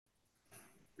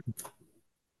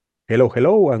Hello,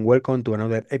 hello, and welcome to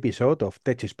another episode of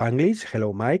Tech Spanglish.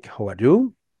 Hello, Mike. How are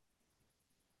you?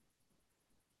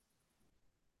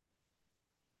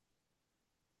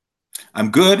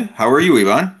 I'm good. How are you,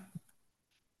 Ivan?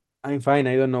 I'm fine.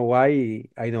 I don't know why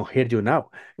I don't hear you now.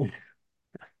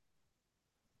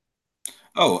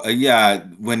 Oh, yeah.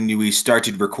 When we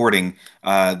started recording,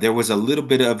 there was a little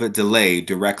bit of a delay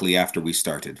directly after we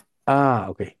started.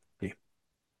 Okay. Okay.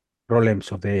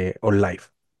 Problems of the on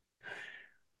life.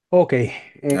 Okay.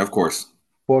 Of course.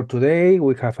 For today,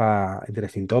 we have a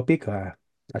interesting topic,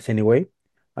 as anyway,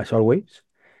 as always.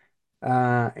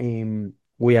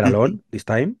 We are alone this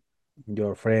time.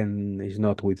 Your friend is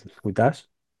not with us,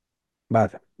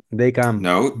 but they come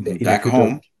No, in the back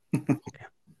future. home.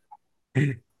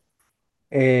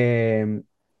 Um,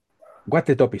 what's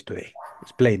the topic today?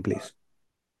 Explain, please.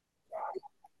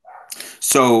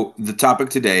 So the topic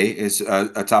today is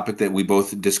a topic that we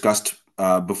both discussed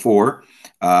before.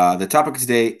 The topic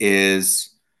today is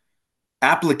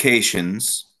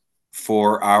applications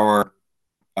for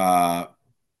uh,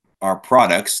 our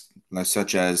products,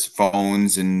 such as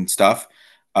phones and stuff,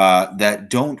 that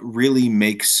don't really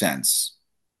make sense.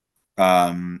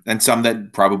 And some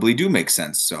that probably do make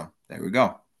sense. So there we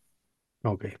go.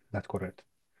 Okay, that's correct.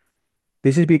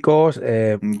 This is because,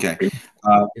 Okay.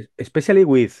 Uh, especially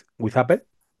with Apple,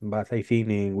 but I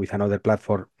think with another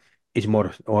platform, it's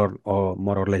more or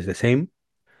more or less the same.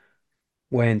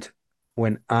 When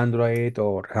when Android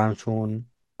or Samsung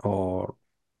or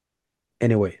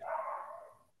anyway,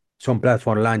 some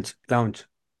platform launch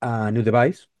a new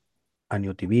device, a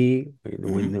new TV,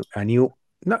 mhm, with a new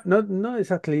not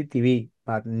exactly TV,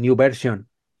 but new version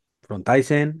from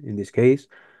Tyson in this case,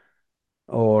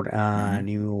 or a mhm,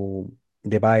 new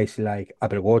device like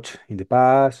Apple Watch in the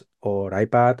past, or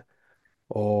iPad,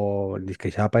 or in this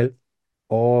case Apple,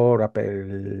 or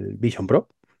Apple Vision Pro,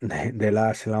 the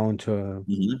last launch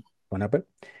mhm. on Apple.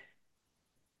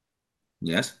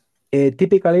 Yes.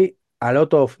 Typically, a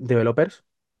lot of developers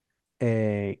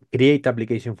create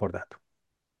application for that.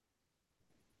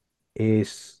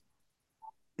 Is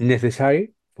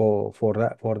necessary for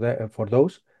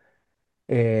those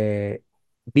uh,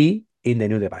 be in the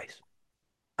new device.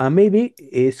 And maybe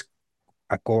it's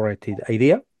a correct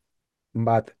idea,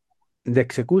 but the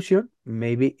execution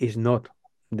maybe is not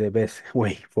the best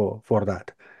way for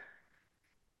that.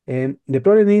 And the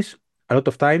problem is a lot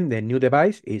of time the new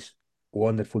device is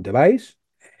wonderful device,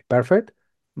 perfect,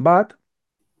 but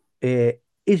uh,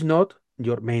 it's not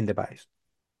your main device.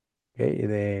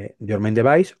 Okay, your main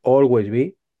device always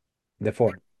be the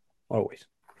phone, always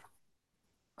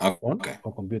phone Okay.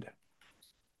 or computer.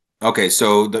 Okay.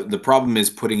 So the problem is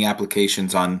putting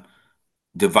applications on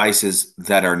devices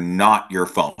that are not your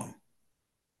phone.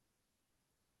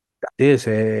 This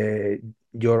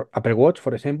your Apple Watch,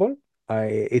 for example,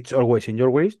 it's always in your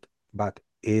wrist, but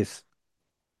it's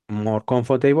more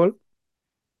comfortable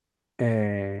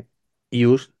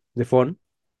use the phone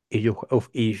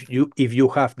if you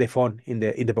have the phone in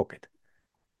the pocket.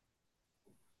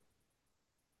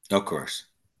 Of course.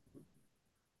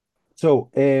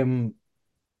 So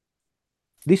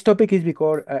this topic is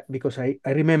because I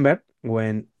remember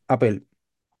when Apple,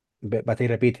 but I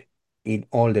repeat, in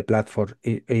all the platforms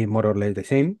is more or less the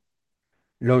same,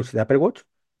 launched the Apple Watch.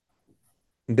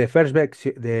 The first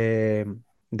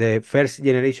the first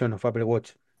generation of Apple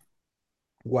Watch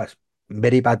was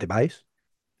very bad device,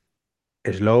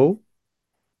 slow,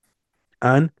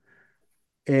 and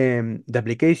the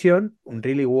application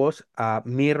really was a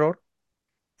mirror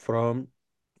from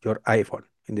your iPhone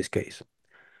in this case.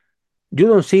 You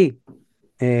don't see,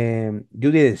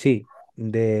 you didn't see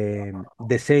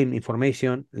the same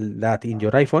information that in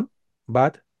your iPhone,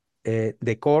 but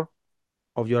the core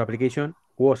of your application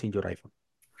was in your iPhone.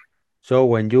 So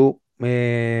when you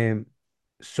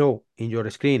saw in your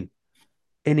screen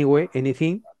anyway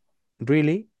anything,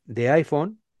 really the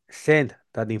iPhone sent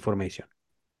that information.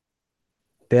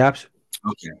 The apps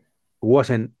Okay.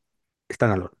 wasn't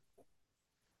standalone.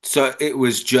 So it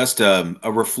was just a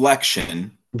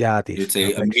reflection. That is You'd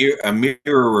say reflection. a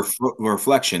mirror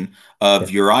reflection of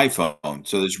Yeah, your iPhone.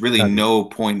 So there's really that is. no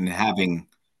point in having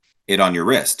it on your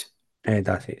wrist. And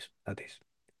that is. That is.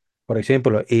 For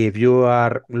example, if you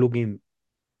are looking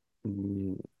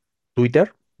mm,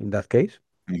 Twitter, in that case,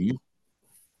 Mhm.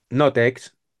 not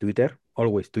X, Twitter,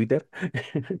 always Twitter.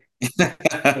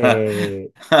 uh,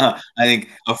 I think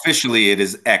officially it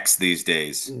is X these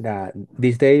days.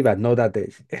 this day, but not that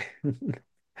days.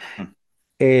 Hmm.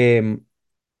 um,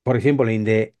 for example, in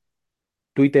the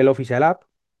Twitter official app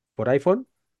for iPhone,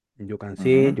 you can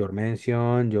see Mm-hmm. your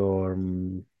mention, your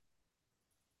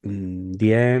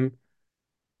DM,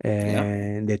 Yeah.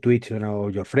 and the tweets,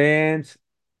 your friends,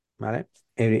 ¿vale?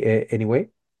 Anyway,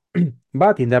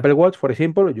 but in the Apple Watch, for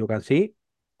example, you can see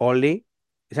only,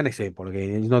 it's an example, okay?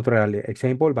 It's not really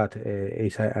example, but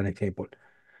it's an example.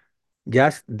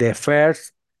 Just the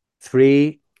first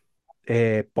three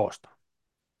posts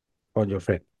on your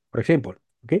friend, for example,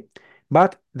 okay?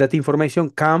 But that information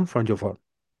come from your phone.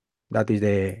 That is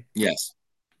Yes.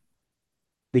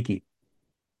 the key.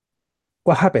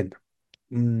 What happened?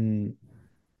 Mm,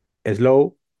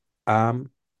 Slow,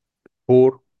 um,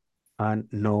 poor, and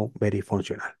no very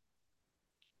functional.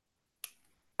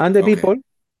 And the Okay. people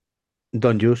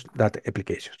don't use that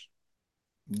applications.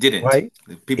 Didn't. Why?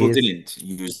 People Is didn't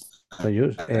use don't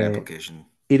use. that application.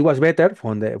 It was better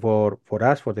for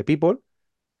us, for the people,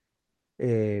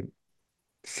 uh,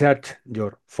 search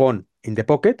your phone in the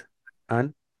pocket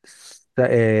and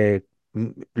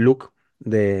look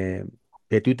the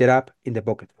Twitter app in the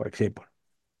pocket, for example.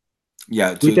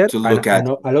 Yeah, Twitter to and look at.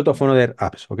 a lot of other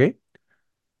apps. Okay.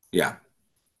 Yeah.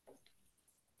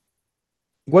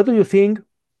 What do you think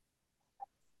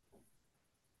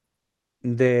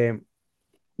the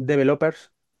developers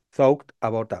thought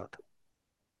about that?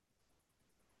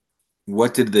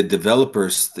 What did the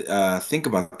developers think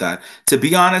about that? To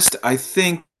be honest, I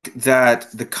think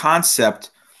that the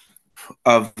concept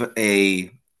of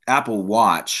a Apple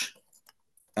Watch,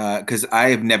 because I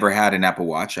have never had an Apple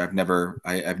Watch. I've never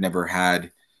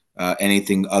had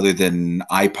anything other than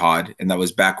iPod, and that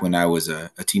was back when I was a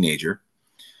teenager.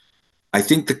 I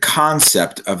think the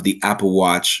concept of the Apple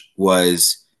Watch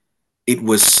was it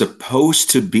was supposed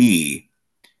to be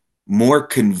more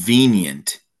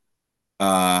convenient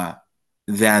uh,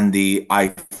 than the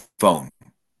iPhone,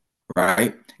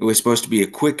 right? It was supposed to be a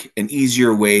quick and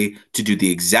easier way to do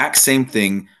the exact same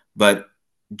thing, but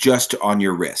just on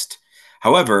your wrist.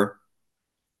 However,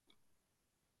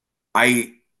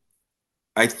 I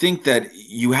I think that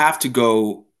you have to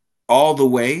go all the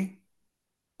way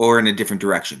or in a different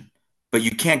direction, but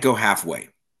you can't go halfway.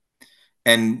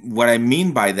 And what I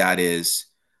mean by that is,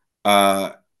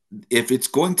 uh, if it's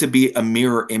going to be a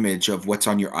mirror image of what's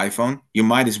on your iPhone, you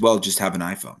might as well just have an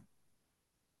iPhone. Yeah.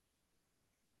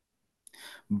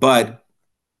 But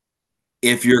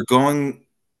if you're going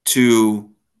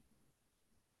to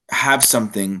have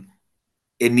something,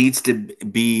 it needs to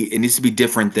be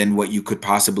different than what you could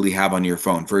possibly have on your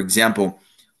phone. For example,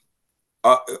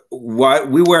 what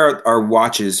we wear our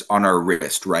watches on our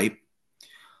wrist, right?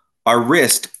 Our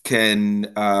wrist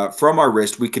can, from our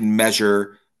wrist, we can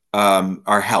measure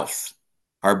our health,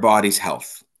 our body's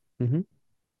health. Hmm.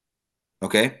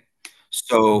 Okay,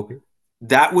 so Okay.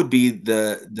 that would be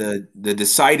the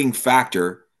deciding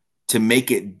factor to make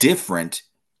it different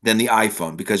than the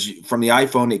iPhone, because from the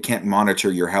iPhone it can't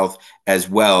monitor your health as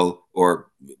well,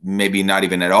 or maybe not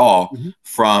even at all, Hmm.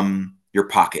 from your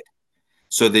pocket.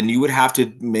 So then you would have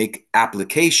to make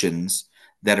applications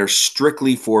that are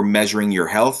strictly for measuring your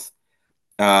health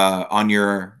on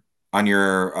your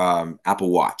Apple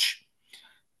Watch,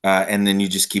 and then you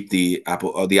just keep the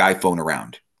iPhone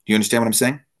around. Do you understand what I'm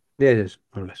saying? Yes, yes,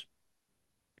 more or less.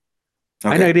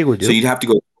 I Okay, agree with so you. you'd have to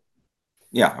go.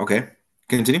 Yeah. Okay.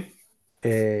 Continue.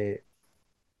 Uh,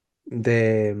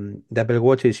 the Apple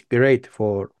Watch is great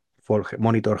for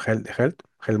monitor health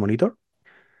monitor,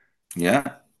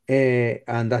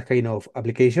 and that kind of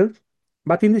application.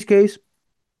 But in this case,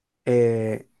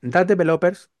 that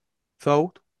developers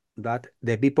thought that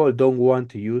the people don't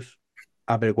want to use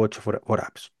Apple Watch for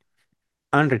apps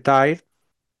and retire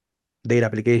their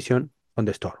application on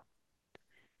the store.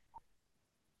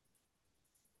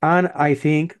 And I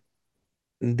think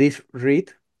this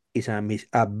read is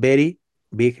a very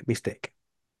big mistake.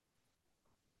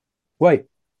 Why?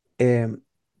 Um,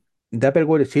 the Apple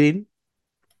Watch screen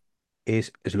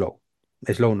is slow.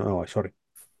 Slow, no, sorry.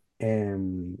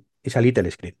 It's a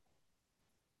little screen.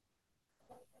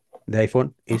 The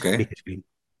iPhone is Okay. big screen,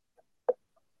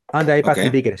 and the iPad is Okay.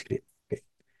 bigger screen.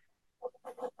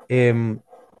 Okay. Um,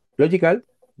 Logical,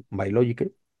 by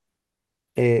logic,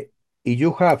 if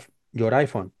you have your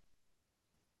iPhone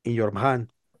in your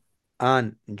hand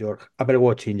and your Apple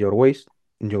Watch in your waist,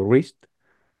 in your wrist,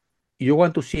 you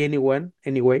want to see anyone,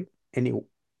 anyway,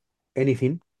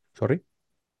 anything, sorry,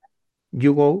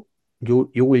 you go,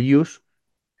 you will use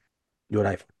your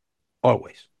iPhone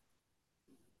always.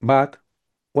 But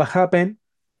what happens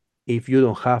if you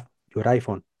don't have your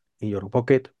iPhone in your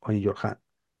pocket or in your hand?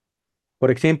 For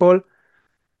example,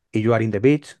 if you are in the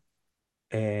beach,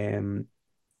 um,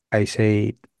 I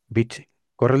say beach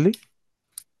correctly,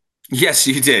 Yes,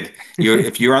 you did.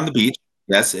 If you're on the beach,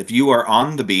 yes, if you are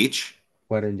on the beach,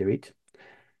 or in the beach,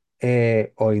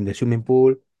 or in the swimming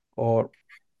pool, or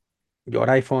your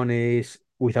iPhone is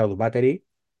without battery.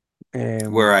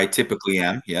 Where Um, I typically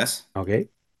am, yes. okay.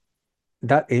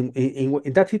 That in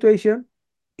that situation,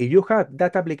 if you have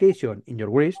that application in your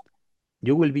wrist,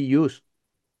 you will be use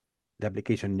the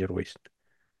application in your wrist.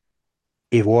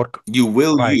 If work You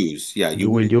will right, use, yeah, you you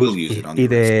will will use use it on the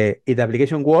wrist. if the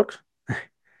application works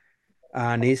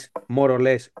and is more or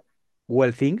less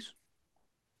well things.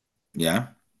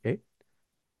 Yeah. Okay.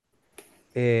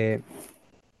 Uh,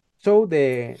 so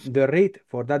the rate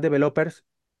for that developers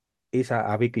is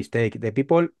a big mistake. The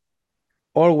people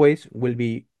always will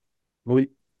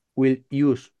will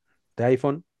use the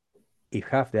iPhone if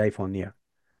have the iPhone near.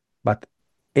 But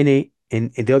in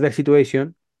the other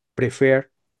situation, prefer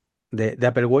the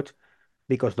Apple Watch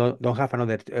because don't have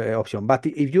another option. But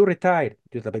if you retire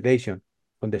your application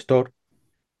from the store,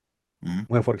 Mhm.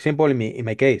 when for example in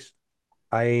my case,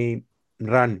 I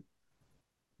run,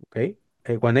 okay,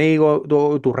 when I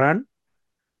go to run,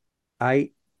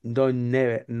 I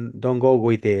don't go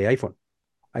with the iPhone.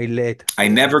 I let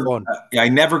the phone. I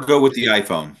never go with the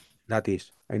iPhone. That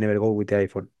is, I never go with the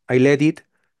iPhone. I let it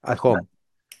at home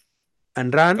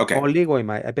and run Okay. only with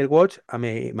my Apple Watch and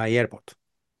my AirPod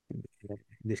in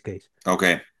this case.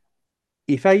 Okay.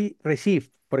 If I receive,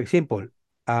 for example,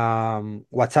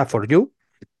 WhatsApp for you,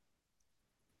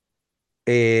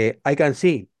 I can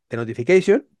see the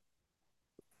notification,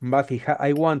 but if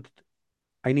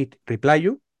I need reply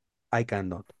you, I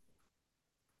cannot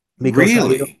because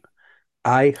Really?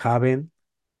 I haven't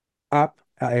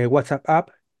WhatsApp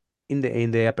app in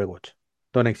the Apple Watch.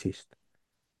 Don't exist.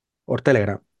 Or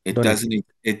Telegram. Don't exist.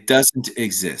 It doesn't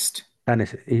exist.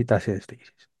 It doesn't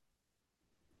exist.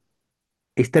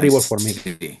 It's I terrible for me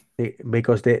see.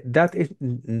 because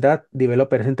that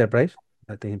developers enterprise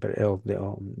that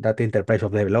enterprise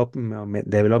of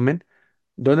development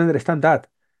don't understand that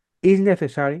it's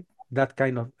necessary that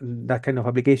kind of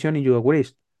application in your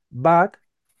wrist, but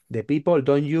the people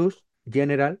don't use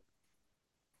general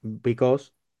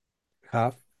because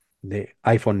have the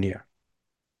iPhone near.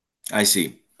 I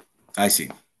see. I see.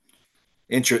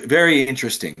 Very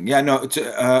interesting. Yeah, no,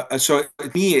 so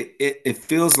to me it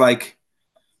feels like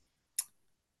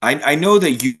I know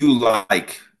that you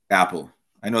like Apple.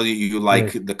 I know that you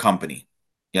like Yes. the company.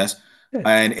 Yes.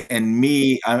 Yes. And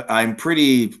me, I'm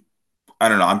pretty, I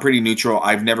don't know, I'm pretty neutral.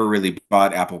 I've never really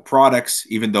bought Apple products,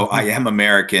 even though I Mhm. am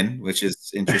American, which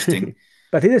is interesting.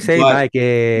 But it's the same, But Mike.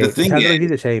 the With thing Android, is,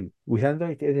 it's the same. With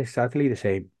Android, it's exactly the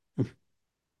same.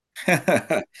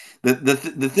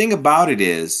 the thing about it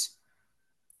is,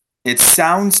 it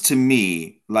sounds to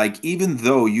me like even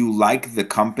though you like the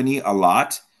company a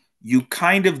lot, you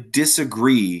kind of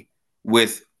disagree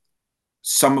with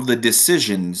some of the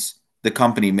decisions the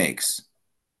company makes.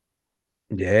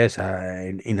 Yes,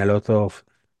 in a lot of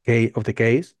the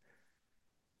case,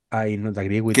 I not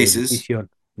agree with the Cases, decision.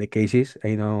 The cases,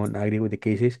 I don't agree with the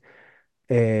cases.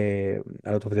 A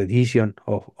lot of the decision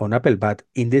of on Apple, but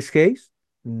in this case,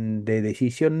 the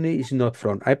decision is not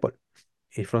from Apple.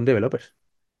 It's from developers.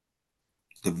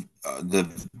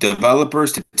 the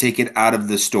developers to take it out of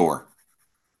the store.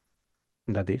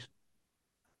 That is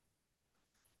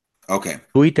Okay,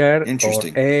 Twitter or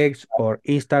interesting. X or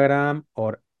Instagram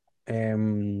or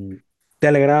um,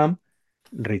 Telegram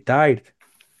retired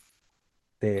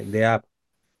the app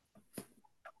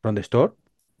from the store,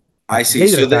 I but see.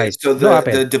 they retired. So No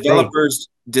Apple. the They. developers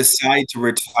decide to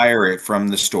retire it from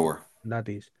the store. That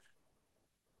is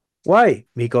why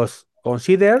because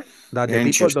consider that the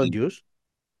people don't Interesting. use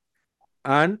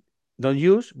and don't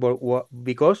use but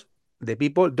because the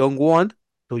people don't want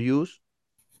to use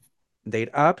their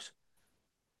apps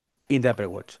in the Apple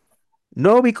Watch.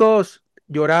 No, because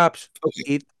your apps Okay.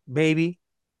 it may be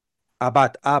a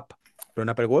bad app from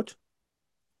Apple Watch,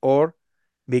 or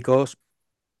because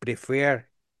prefer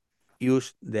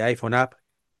use the iPhone app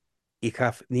it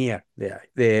have near the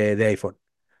iPhone.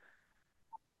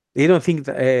 They don't think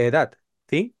that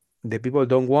thing. The people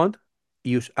don't want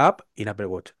use app in Apple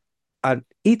Watch, and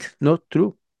it's not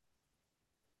true.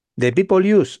 The people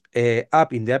use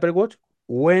app in the Apple Watch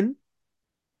when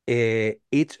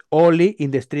it's only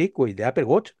in the street with the Apple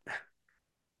Watch.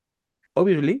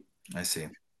 Obviously, I see.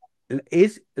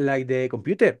 it's like the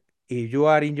computer. If you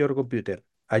are in your computer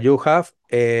and you have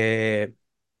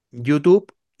YouTube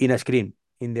in a screen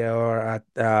in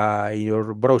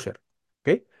your browser,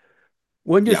 okay?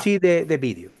 When you Yeah. see the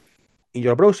video in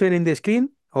your browser in the screen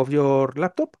of your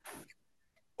laptop,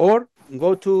 or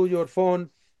go to your phone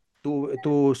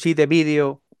to see the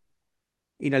video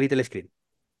in a little screen.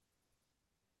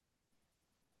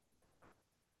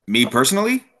 Me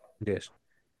personally, Yes,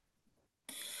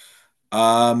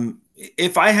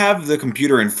 if I have the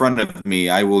computer in front of me,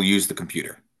 I will use the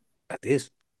computer. that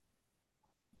is.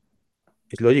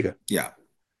 It's logical. Yeah.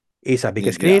 It's a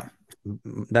big screen Yeah.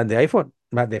 than the iPhone,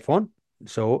 not the phone.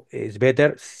 So it's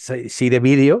better see the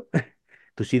video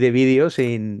to see the videos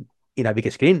in a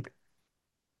big screen.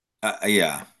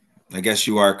 Yeah, I guess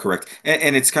you are correct,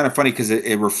 and it's kind of funny because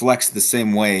it reflects the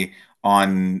same way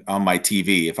on my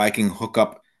TV. If I can hook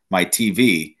up my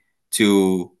TV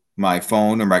to my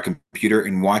phone or my computer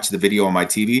and watch the video on my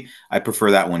TV, I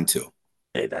prefer that one too.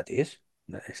 That is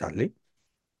exactly.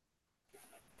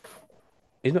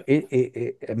 It's not,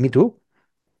 me too.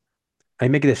 I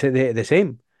make the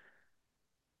same.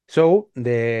 So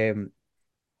the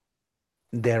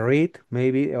read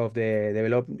maybe of the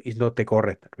development is not the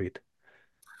correct read.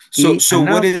 So And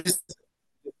what now, is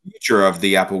the future of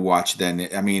the Apple Watch then?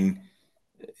 I mean,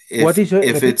 what is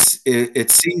if repeat?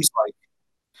 it seems like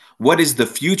what is the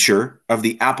future of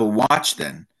the Apple Watch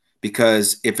then?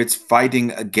 Because if it's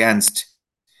fighting against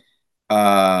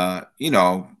you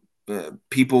know,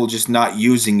 people just not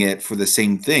using it for the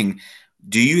same thing.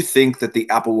 Do you think that the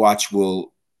Apple Watch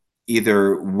will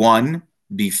either one,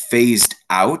 be phased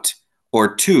out,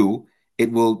 or two,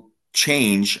 it will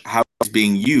change how it's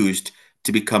being used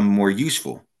to become more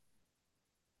useful?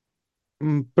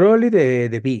 Probably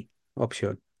the B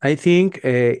option. I think,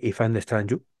 if I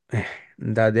understand you,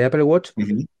 that the Apple Watch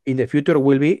Mhm. in the future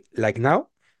will be like now,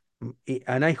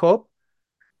 and I hope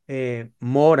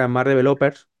more and more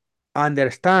developers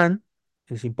understand,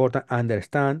 it's important,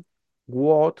 understand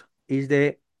what is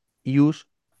the use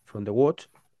from the watch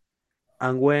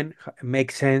and when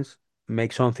makes sense,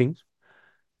 make something,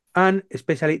 and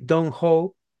especially don't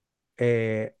hold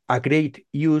a great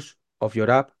use of your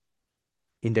app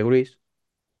in the grid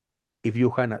if you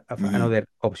have Mhm. another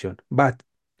option. But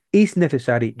is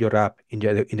necessary your app in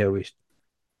the grid.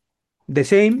 The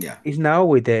same Yeah. is now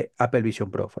with the Apple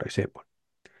Vision Pro, for example.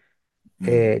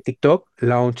 Mhm. TikTok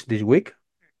launched this week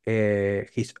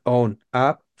his own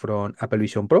app from Apple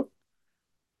Vision Pro.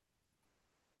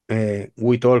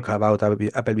 We talk about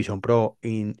Apple Vision Pro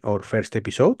in our first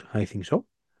episode, I think so.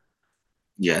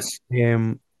 Yes.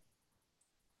 Um,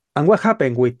 and what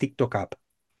happened with TikTok app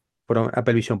from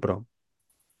Apple Vision Pro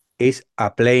is a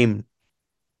plain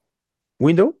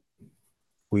window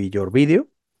with your video,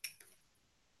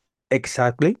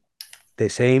 exactly the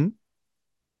same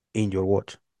in your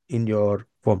watch, in your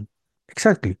phone.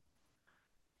 Exactly.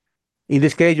 In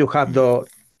this case, you have Mhm. the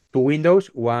two windows,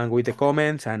 one with the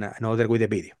comments and another with the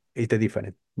video. It's the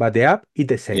different, but the app is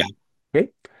the Yeah. same. Okay.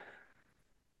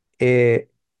 Uh,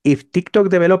 if TikTok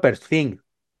developers think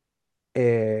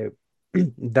uh,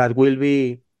 that will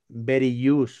be very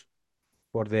used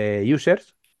for the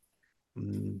users,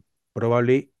 mm,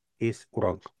 probably is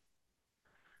wrong.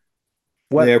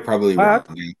 What, They're probably wrong.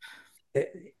 but Yeah. uh,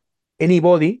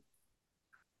 anybody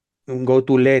go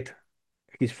to let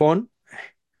his phone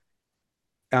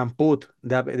and put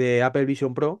the Apple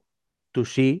Vision Pro to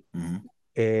see Mhm.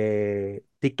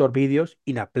 TikTok videos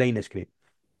in a plain screen.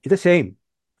 It's the same,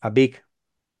 a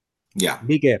Yeah.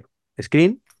 bigger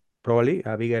screen, probably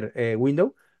a bigger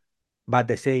window, but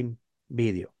the same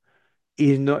video.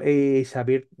 It's a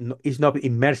bit, no, it's not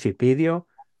immersive video.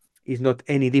 It's not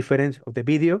any difference of the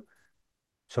video.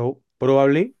 So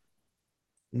probably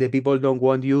the people don't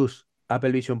want to use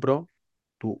Apple Vision Pro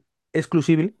to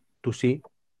exclusively to see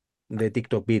the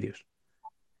TikTok videos.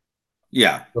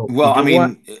 Yeah. So Well, I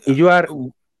mean, if you are,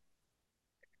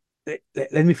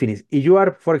 let me finish. If you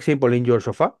are, for example, in your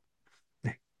sofa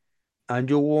and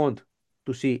you want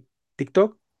to see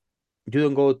TikTok, you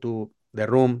don't go to the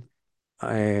room,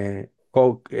 uh,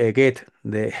 get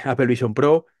the Apple Vision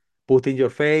Pro, put in your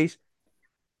face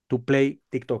to play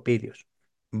TikTok videos.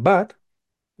 But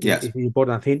yes. it's an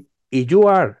important thing. If you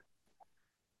are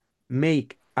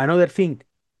make another thing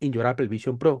in your Apple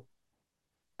Vision Pro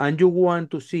and you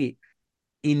want to see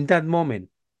in that moment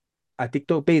a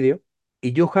TikTok video,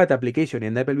 if you had application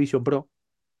in Apple Vision Pro,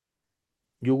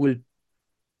 you will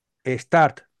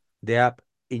start the app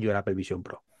in your Apple Vision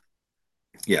Pro.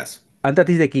 Yes. And that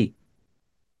is the key.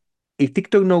 If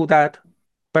TikTok know that,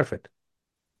 perfect.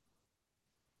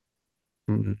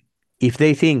 Mm. If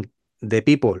they think the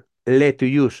people let to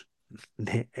use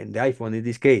the iPhone in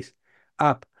this case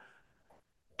app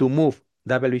to move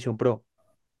the Apple Vision Pro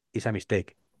is a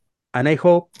mistake. And I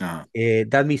hope Uh,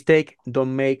 that mistake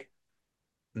don't make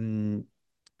mm,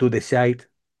 to decide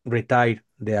retire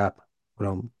the app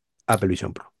from Apple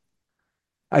Vision Pro.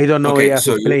 I don't know okay. if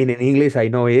So you explain in English. I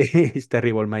know it's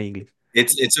terrible my English.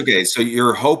 it's okay. So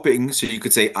you're hoping, so you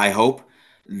could say, I hope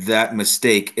that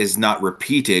mistake is not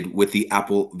repeated with the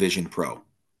Apple Vision Pro.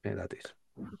 And that is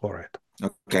correct.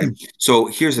 Okay. So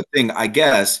here's the thing. I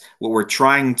guess what we're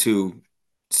trying to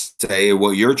say,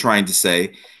 what you're trying to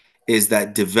say is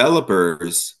that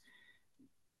developers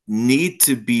need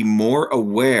to be more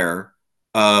aware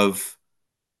of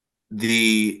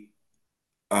the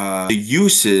the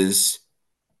uses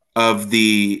of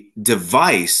the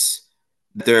device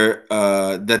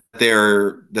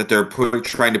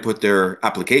trying to put their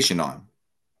application on.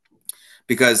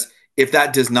 Because if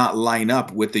that does not line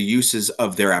up with the uses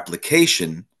of their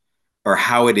application or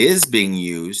how it is being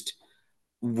used,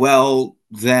 well,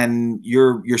 then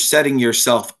you're setting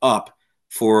yourself up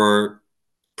for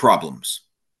problems.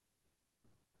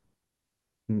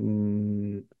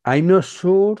 I'm not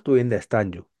sure to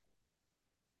understand you.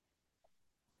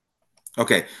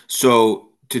 Okay, so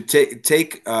to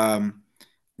take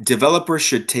developers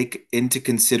should take into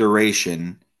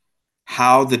consideration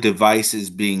how the device is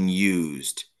being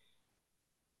used.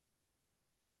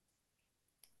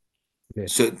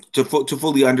 Yes. So to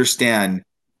fully understand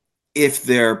if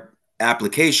their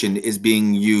application is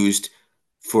being used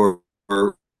for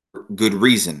good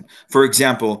reason. For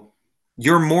example,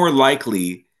 you're more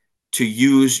likely to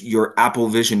use your Apple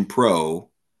Vision Pro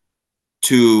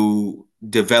to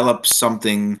develop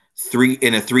something three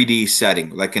in a 3D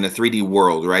setting, like in a 3D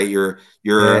world, right? You're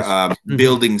Yes. Hmm.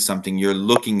 building something, you're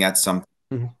looking at something,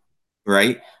 Hmm.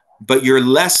 right? But you're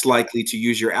less likely to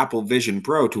use your Apple Vision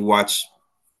Pro to watch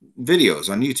videos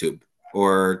on YouTube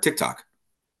or TikTok.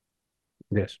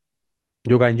 Yes.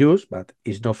 You can use, but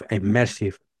it's not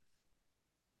immersive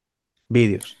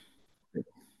videos.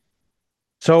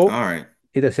 So All right.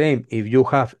 it's the same. If you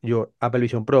have your Apple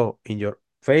Vision Pro in your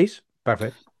face,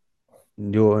 perfect.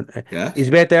 You, it's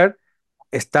Yes. better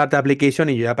start the application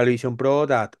in your Apple Vision Pro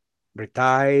that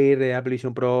retire the Apple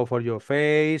Vision Pro for your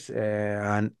face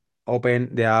and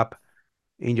open the app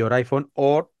in your iPhone,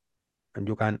 or and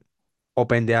you can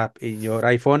open the app in your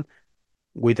iPhone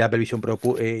with Apple Vision Pro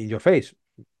in your face.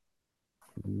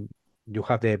 Mm, You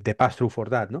have the pass-through for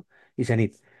that, no? Isn't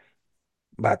it?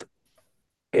 But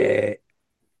uh,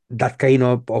 that kind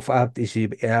of app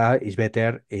is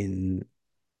better in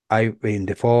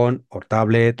the phone or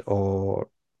tablet or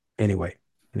anyway,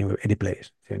 any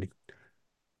place. It's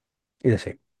the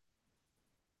same.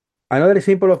 Another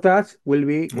example of that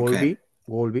Okay.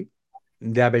 will be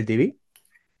the Apple TV.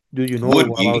 Do you Would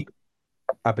know be about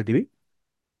Apple TV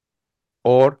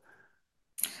or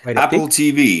Fire Apple Stick?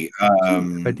 TV, Sí,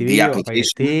 Apple TV or Fire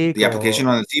Stick the application or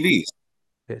on the TVs.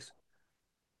 yes.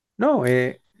 No,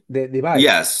 the device,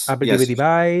 Yes, Apple TV yes,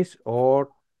 device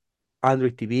or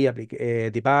Android TV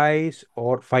device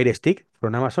or Fire Stick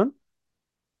from Amazon.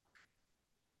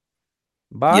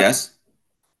 But yes.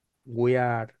 we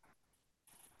are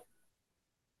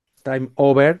time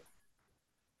over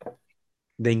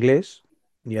de inglés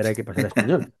y ahora hay que pasar a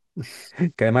español.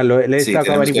 Que además le he Sí, estado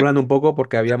tenemos que. manipulando un poco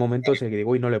porque había momentos en que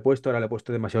digo, uy, no lo he puesto, ahora le he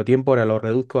puesto demasiado tiempo, ahora lo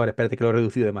reduzco, ahora espérate que lo he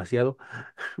reducido demasiado.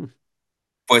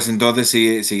 Pues entonces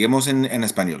sí, seguimos en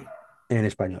español. En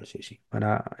español, sí, sí.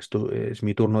 Ahora es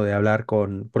mi turno de hablar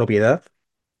con propiedad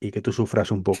y que tú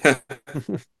sufras un poco.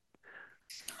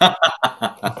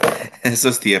 Eso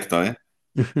es cierto, ¿eh?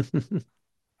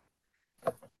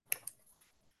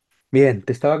 Bien,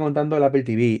 te estaba contando el Apple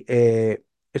TV.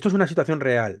 Esto es una situación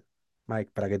real,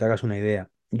 Mike, para que te hagas una idea.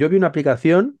 Yo vi una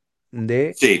aplicación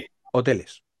de Sí,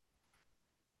 hoteles.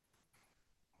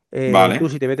 Tú vale,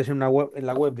 si te metes en en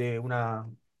la web de una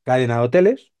cadena de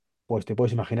hoteles, pues te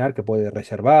puedes imaginar que puedes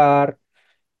reservar,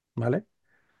 ¿vale?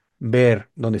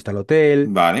 Ver dónde está el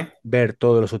hotel, vale. ver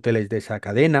todos los hoteles de esa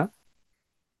cadena,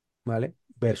 ¿vale?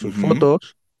 Ver sus Ujú,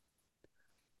 fotos,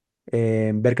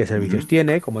 ver qué servicios ujú,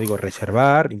 tiene, como digo,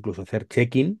 reservar, incluso hacer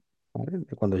check-in, ¿vale?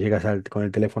 Cuando llegas con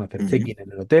el teléfono a hacer ujú, check-in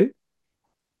en el hotel.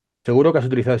 Seguro que has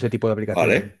utilizado ese tipo de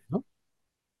aplicaciones, vale, ¿no?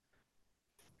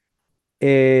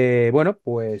 Bueno,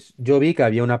 pues yo vi que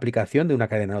había una aplicación de una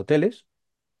cadena de hoteles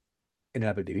en el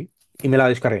Apple TV y me la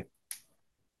descargué.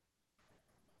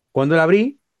 Cuando la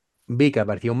abrí, vi que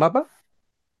aparecía un mapa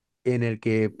en el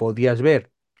que podías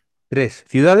ver tres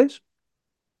ciudades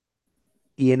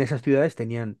y en esas ciudades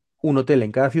tenían un hotel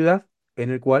en cada ciudad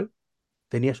en el cual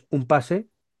tenías un pase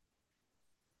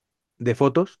de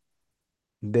fotos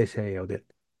de ese hotel.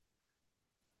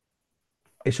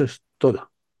 Eso es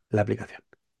toda la aplicación,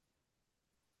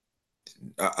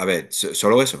 a ver,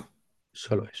 solo eso.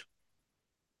 solo eso.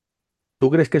 ¿Tú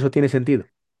crees que eso tiene sentido?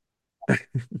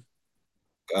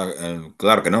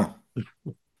 Claro que no.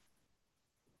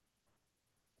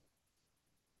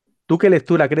 ¿Tú qué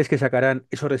lectura crees que sacarán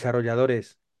esos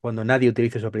desarrolladores cuando nadie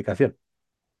utilice su aplicación?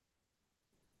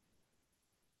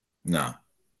 No,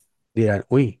 Dirán,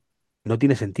 uy, no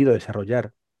tiene sentido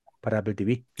desarrollar para Apple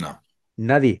TV. no.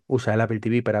 Nadie usa el Apple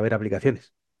TV para ver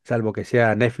aplicaciones, salvo que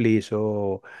sea Netflix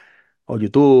o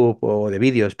YouTube o de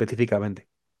vídeo específicamente.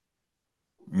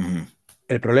 Ujú.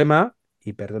 El problema,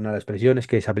 y perdona la expresión, es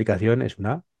que esa aplicación es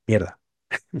una mierda.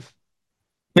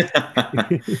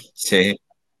 Sí.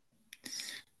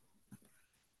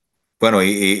 Bueno,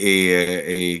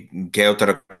 y qué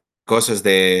otras cosas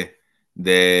de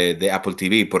Apple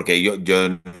TV? Porque yo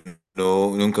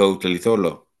nunca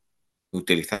utilizarlo.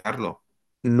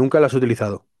 Nunca lo has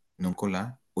utilizado.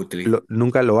 Nunca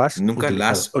Nunca lo has nunca la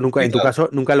utilizado. has O nunca, en tu utilizado. caso,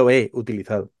 nunca lo he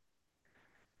utilizado.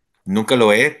 Nunca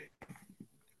lo he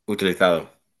utilizado.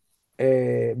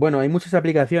 Bueno, hay muchas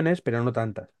aplicaciones, pero no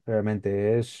tantas,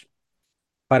 realmente.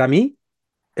 Para mí,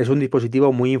 es un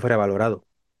dispositivo muy infravalorado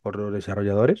por los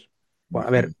desarrolladores. Bueno,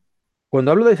 a Ujú, ver,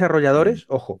 cuando hablo de ujú, desarrolladores,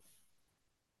 ojo,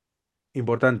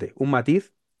 importante, un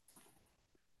matiz,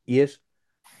 y es,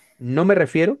 no me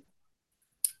refiero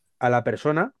a la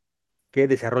persona que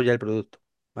desarrolla el producto,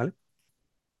 ¿vale?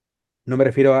 No me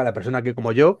refiero a la persona que,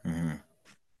 como yo, ujú,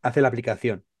 hace la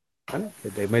aplicación, ¿vale?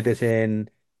 Que te metes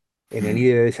en el ujú,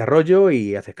 IDE de desarrollo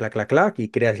y haces clac, clac, clac y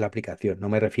creas la aplicación. No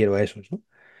me refiero a esos, ¿no?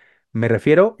 Me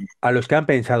refiero a los que han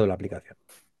pensado la aplicación,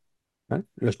 ¿vale?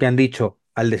 Los que han dicho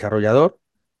al desarrollador,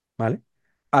 ¿vale?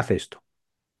 Haz esto.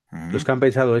 Los ujú, que han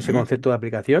pensado ese ujú, concepto de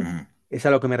aplicación, ujú, es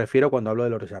a lo que me refiero cuando hablo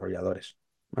de los desarrolladores,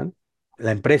 ¿vale?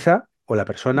 La empresa o la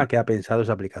persona que ha pensado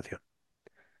esa aplicación.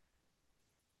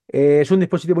 Es un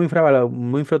dispositivo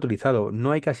muy infrautilizado.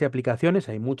 No hay casi aplicaciones,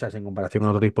 hay muchas en comparación con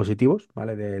otros dispositivos,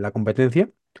 ¿vale? De la competencia,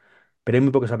 pero hay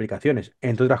muy pocas aplicaciones.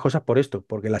 Entre otras cosas por esto,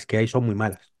 porque las que hay son muy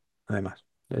malas, además.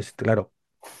 Es claro,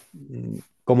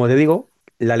 como te digo,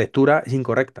 la lectura es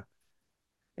incorrecta.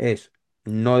 Es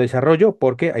no desarrollo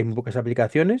porque hay muy pocas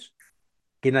aplicaciones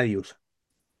que nadie usa.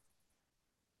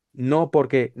 No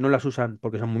porque no las usan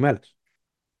porque son muy malas,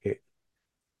 que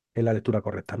es la lectura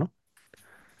correcta, ¿no?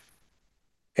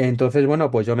 Entonces,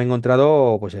 bueno, pues yo me he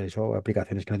encontrado, pues eso,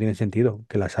 aplicaciones que no tienen sentido,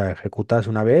 que las ejecutas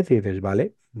una vez y dices,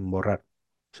 vale, borrar.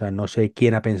 O sea, no sé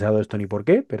quién ha pensado esto ni por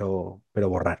qué, pero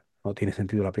borrar. No tiene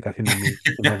sentido la aplicación en mi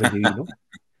Apple TV, ¿no?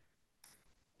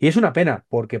 Y es una pena,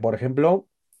 porque, por ejemplo,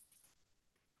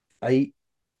 hay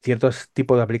ciertos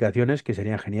tipos de aplicaciones que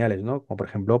serían geniales, ¿no? Como por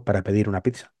ejemplo para pedir una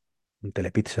pizza, un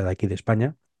Telepizza de aquí de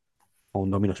España, o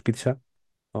un Domino's Pizza.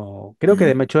 O... Creo que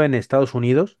de ujú, hecho en Estados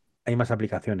Unidos hay más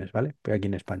aplicaciones, ¿vale? Pero aquí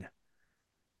en España.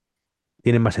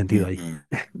 Tienen más sentido ahí.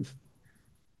 ujú.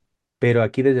 Pero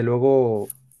aquí, desde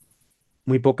luego,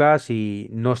 muy pocas y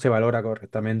no se valora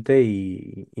correctamente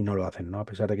y no lo hacen, ¿no? A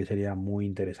pesar de que sería muy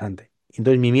interesante.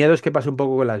 Entonces, mi miedo es que pase un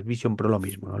poco con las Vision Pro lo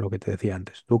mismo, ¿no? Lo que te decía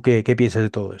antes. ¿Tú qué piensas de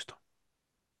todo esto?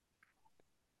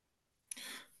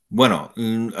 Bueno,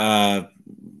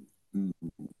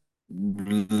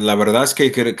 la verdad es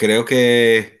que creo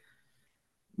que,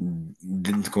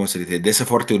 ¿cómo se dice?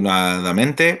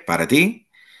 Desafortunadamente para ti,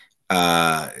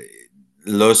 ah,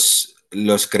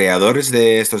 los creadores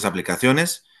de estas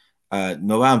aplicaciones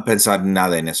no van a pensar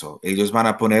nada en eso. Ellos van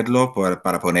a ponerlo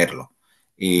para ponerlo.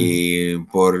 Ujú. Y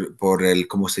por el,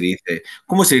 ¿cómo se dice?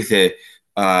 ¿Cómo se dice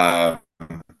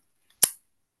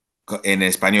en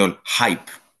español?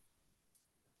 Hype.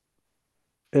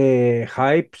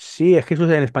 Hype, sí, es que eso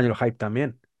es en español hype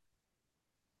también.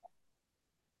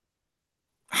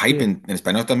 Hype Sí, en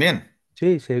español también.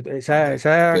 sí, Vale. se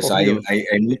ha Pues cogido. hay-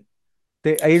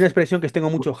 Hay una expresión que es tengo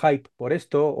mucho hype por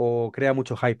esto o crea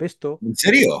mucho hype esto. ¿En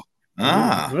serio?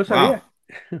 Sí, no Ah, lo wow. sabía.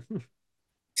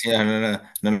 Sí,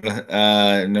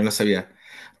 no lo sabía.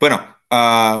 Bueno,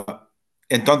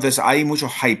 entonces hay mucho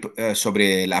hype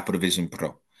sobre la Apple Vision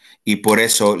Pro y por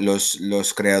eso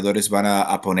los creadores van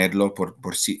a ponerlo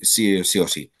por sí o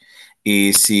sí.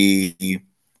 Y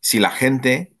si la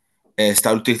gente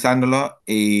está utilizándolo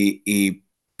y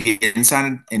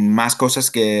piensan en más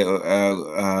cosas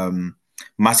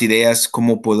más ideas,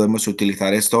 cómo podemos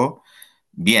utilizar esto,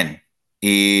 bien.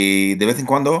 Y de vez en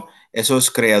cuando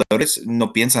esos creadores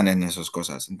no piensan en esas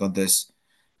cosas. Entonces,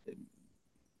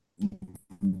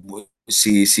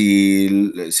 si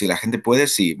la gente puede,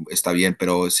 sí, está bien,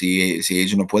 pero si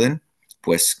ellos no pueden,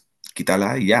 pues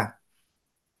quítala y ya.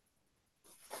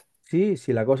 Sí,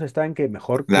 sí, la cosa está en que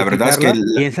mejor La que verdad es que, quitarla,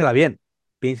 piénsala bien.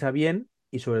 Piensa bien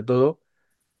y sobre todo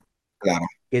claro,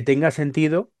 que tenga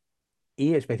sentido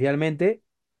y especialmente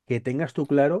que tengas tú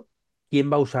claro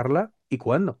quién va a usarla y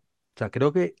cuándo. O sea,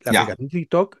 creo que la ya, aplicación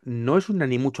TikTok no es una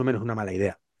ni mucho menos una mala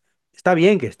idea. Está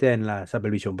bien que esté en la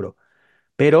Apple Vision Pro,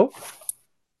 pero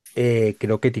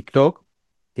creo que TikTok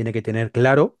tiene que tener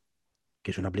claro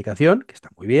que es una aplicación que está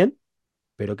muy bien,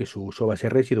 pero que su uso va a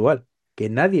ser residual, que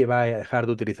nadie va a dejar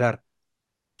de utilizar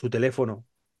su teléfono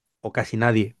o casi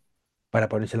nadie para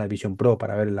ponerse en la Vision Pro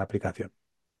para ver la aplicación.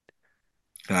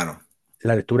 claro.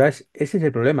 La lectura ese es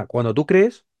el problema. Cuando tú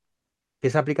crees que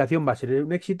esa aplicación va a ser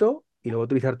un éxito, y lo va a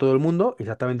utilizar todo el mundo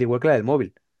exactamente igual que la del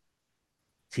móvil.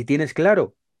 Si tienes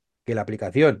claro que la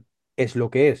aplicación es lo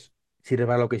que es, sirve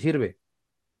para lo que sirve,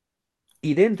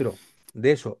 y dentro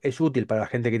de eso es útil para la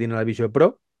gente que tiene la Vision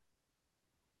Pro,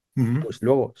 Ujú, pues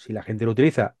luego, si la gente lo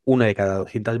utiliza una de cada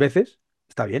 200 veces,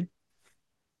 está bien,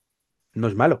 no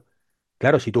es malo.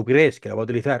 Claro, si tú crees que lo va a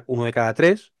utilizar uno de cada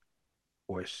tres,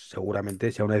 pues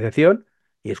seguramente sea una excepción,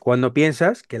 y es cuando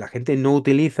piensas que la gente no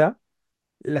utiliza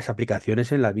las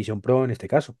aplicaciones en la Vision Pro en este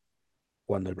caso,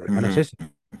 cuando el problema no es ujú, ese.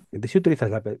 Si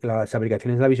utilizas las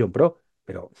aplicaciones de la Vision Pro,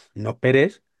 pero no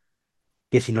esperes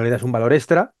que si no le das un valor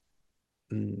extra,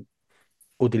 mm,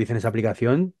 utilicen esa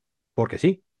aplicación porque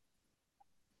sí.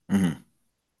 ujú.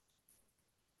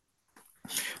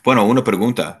 Bueno, una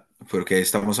pregunta, porque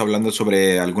estamos hablando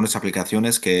sobre algunas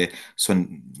aplicaciones que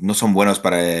no son buenas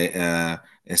para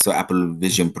esto, Apple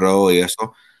Vision Pro y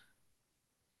eso.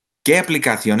 ¿Qué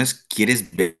aplicaciones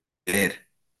quieres ver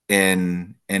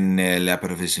en el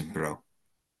Apple Vision Pro?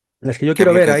 Las que yo ¿Qué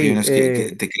quiero ver ahí, aplicaciones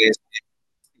que te crees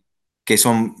que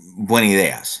son buenas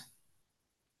ideas?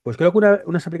 pues creo que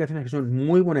unas aplicaciones que son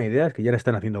muy buenas ideas, que ya la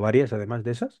están haciendo varias además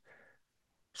de esas,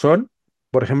 son,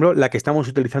 por ejemplo, la que estamos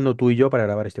utilizando tú y yo para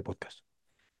grabar este podcast.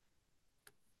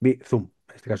 Zoom,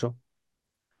 en este caso.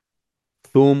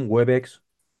 Zoom, Webex,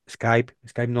 Skype.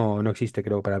 Skype no existe,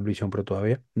 creo, para Vision Pro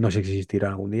todavía. No sé si existirá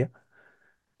algún día.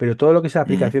 Pero todo lo que sea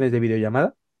Ujú. aplicaciones de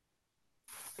videollamada,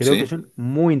 creo que Sí. son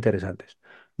muy interesantes.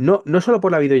 No solo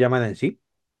por la videollamada en sí,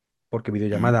 porque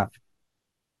Ujú, videollamada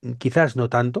quizás no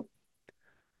tanto,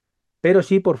 pero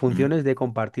sí por ujú. funciones de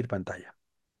compartir pantalla.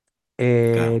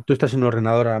 Claro. Tú estás en un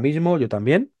ordenador ahora mismo, yo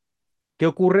también. ¿Qué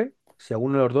ocurre si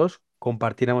alguno de los dos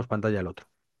compartiéramos pantalla al otro?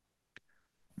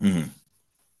 Ujú,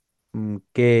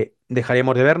 Que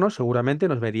dejaríamos de vernos, seguramente,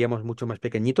 nos veríamos mucho más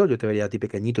pequeñitos, yo te vería a ti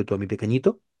pequeñito y tú a mí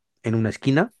pequeñito, en una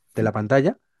esquina de la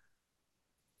pantalla,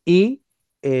 y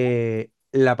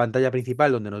la pantalla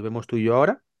principal donde nos vemos tú y yo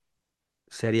ahora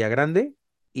sería grande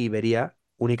y vería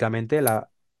únicamente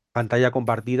la pantalla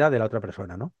compartida de la otra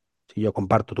persona, ¿no? Si yo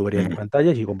comparto, tú verías mi ujú.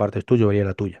 pantalla, y si compartes tú, yo vería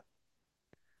la tuya.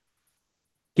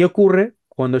 ¿Qué ocurre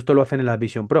cuando esto lo hacen en la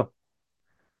Vision Pro?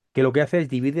 Que lo que hace es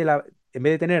en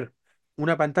vez de tener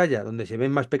una pantalla donde se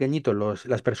ven más pequeñitos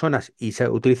las personas y se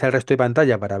utiliza el resto de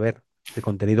pantalla para ver el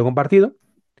contenido compartido,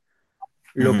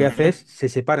 lo que hace Ujú, es se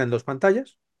separa en dos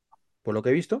pantallas, por lo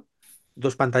que he visto,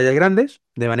 dos pantallas grandes,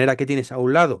 de manera que tienes a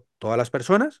un lado todas las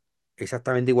personas,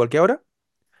 exactamente igual que ahora,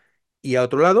 y a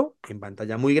otro lado, en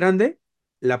pantalla muy grande,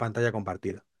 la pantalla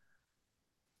compartida.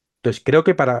 Entonces, creo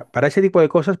que para ese tipo de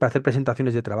cosas, para hacer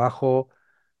presentaciones de trabajo,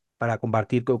 para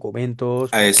compartir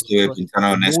documentos, para hacer Estuve cosas,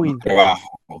 pensando en eso, muy interesante.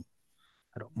 trabajo.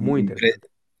 Claro, muy Mm, interesante.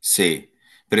 sí,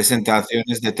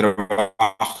 presentaciones de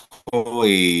trabajo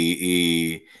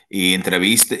y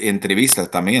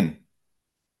entrevistas también.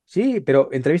 Sí, pero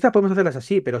entrevistas podemos hacerlas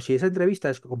así, pero si esa entrevista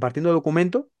es compartiendo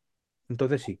documento,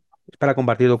 entonces sí. Es para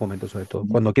compartir documentos, sobre todo.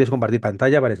 Cuando quieres compartir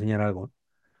pantalla para enseñar algo.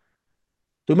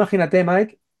 Tú imagínate,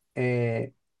 Mike,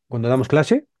 eh, cuando damos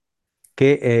clase,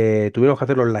 que tuviéramos que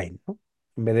hacerlo online, ¿no?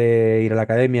 En vez de ir a la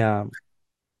academia, en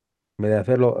vez de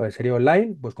hacerlo sería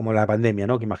online, pues como la pandemia,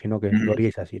 ¿no? Que imagino que lo Ujú.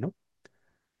 haríais así, ¿no?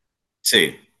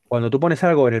 Sí. Cuando tú pones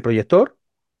algo en el proyector,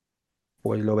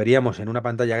 pues lo veríamos en una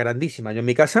pantalla grandísima, yo en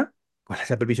mi casa, con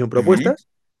las Apple Vision Ujú. propuestas,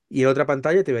 y en otra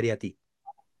pantalla te vería a ti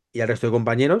y al resto de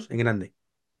compañeros en grande.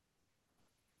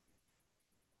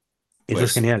 Eso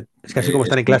es Pues genial. Es casi como es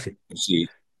estar en clase. sí,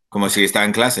 como si está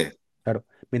en clase. Claro.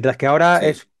 Mientras que ahora Sí,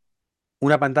 es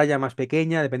una pantalla más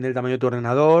pequeña, depende del tamaño de tu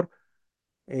ordenador,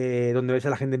 donde ves a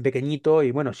la gente en pequeñito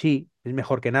y bueno, sí, es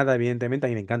mejor que nada, evidentemente. A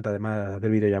mí me encanta además hacer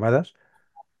videollamadas,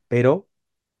 pero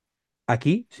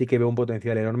aquí sí que veo un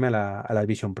potencial enorme a la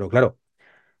Vision Pro. Claro,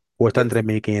 cuestan Eh,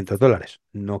 $3.500.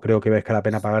 No creo que valga la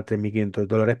pena pagar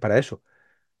 $3.500 para eso,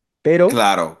 pero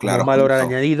claro, como un claro, valor justo.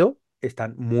 añadido,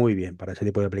 están muy bien para ese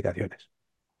tipo de aplicaciones.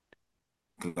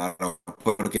 Claro,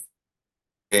 porque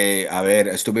a ver,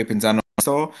 estuve pensando en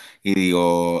esto y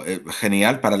digo,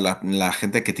 genial para la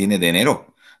gente que tiene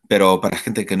dinero, pero para la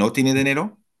gente que no tiene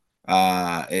dinero,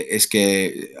 es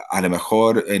que a lo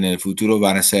mejor en el futuro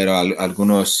van a ser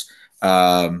algunos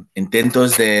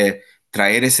intentos de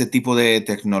traer ese tipo de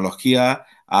tecnología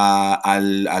a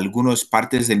algunas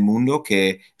partes del mundo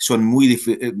que son muy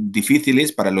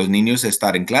difíciles para los niños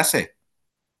estar en clase.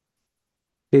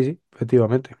 Sí, sí,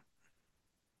 efectivamente.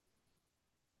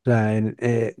 O sea,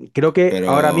 creo que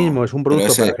ahora mismo es un Pero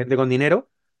producto para ese, gente con dinero,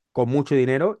 con mucho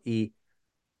dinero, y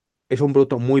es un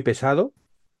producto muy pesado,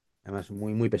 además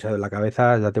muy pesado en la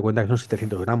cabeza, date cuenta que son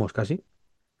 700 gramos casi.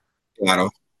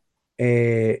 claro.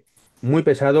 Muy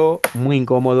pesado, muy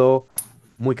incómodo,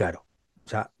 muy caro.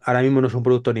 sea, ahora mismo no es un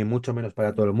producto ni mucho menos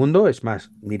para todo el mundo, es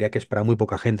más, diría que es para muy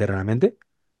poca gente realmente,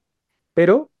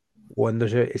 pero cuando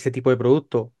ese tipo de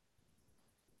producto,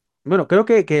 bueno, creo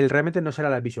que realmente no será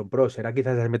la Vision Pro, será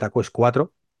quizás el MetaQuest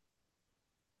 4.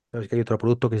 Sabes que hay otro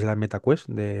producto que es la MetaQuest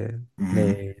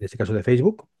Ujú, en este caso de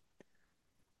Facebook,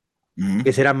 ujú,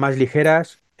 que serán más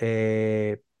ligeras,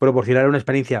 proporcionarán una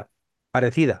experiencia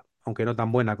parecida, aunque no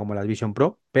tan buena como la Vision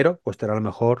Pro, pero costará a lo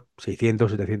mejor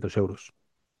 600, 700 euros.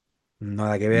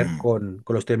 Nada que ver ujú, con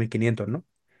los 3.500, ¿no?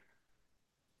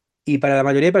 Y para la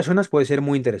mayoría de personas puede ser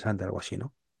muy interesante algo así,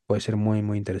 ¿no? Puede ser muy,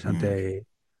 muy ujú, interesante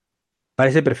para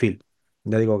ese perfil.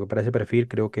 Ya digo que para ese perfil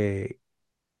creo que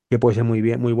puede ser muy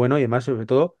bien, muy bueno y además, sobre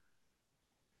todo,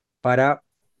 para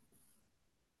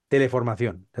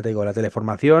teleformación. Ya te digo, la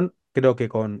teleformación creo que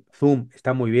con Zoom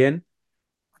está muy bien,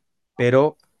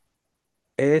 pero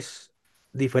es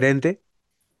diferente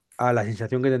a la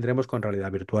sensación que tendremos con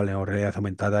realidad virtual o realidad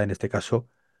aumentada, en este caso,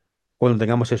 cuando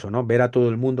tengamos eso, ¿no? Ver a todo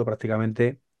el mundo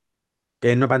prácticamente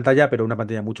en una pantalla, pero una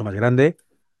pantalla mucho más grande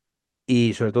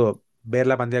y sobre todo ver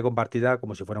la pantalla compartida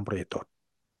como si fuera un proyector.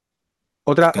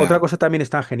 Otra claro. cosa también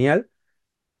está genial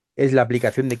es la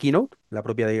aplicación de Keynote, la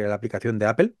propia la aplicación de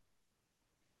Apple,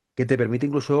 que te permite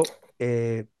incluso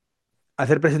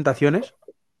hacer presentaciones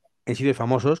en sitios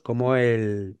famosos como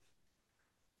el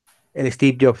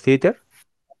Steve Jobs Theater.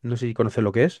 No sé si conoces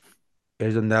lo que es.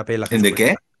 Es donde Apple hace ¿En su de qué?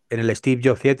 presentación. En el Steve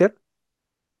Jobs Theater,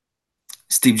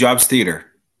 Steve Jobs Theater.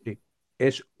 sí.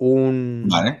 Es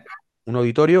Vale. un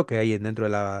auditorio que hay dentro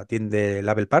de la tienda del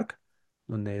Apple Park,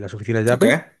 donde las oficinas de Ok.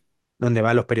 Apple, donde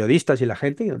van los periodistas y la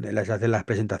gente y donde les hacen las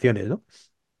presentaciones, ¿no?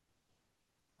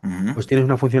 Ujú, Pues tienes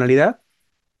una funcionalidad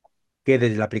que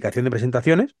desde la aplicación de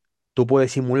presentaciones tú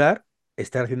puedes simular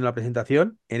estar haciendo la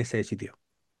presentación en ese sitio,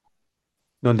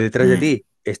 donde detrás de mm, ti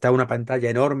está una pantalla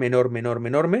enorme, enorme, enorme,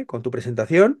 enorme con tu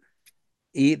presentación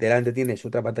y delante tienes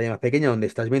otra pantalla más pequeña donde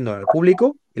estás viendo al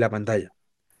público y la pantalla.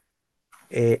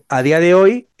 A día de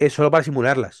hoy es solo para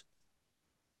simularlas,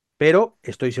 pero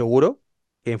estoy seguro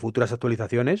que en futuras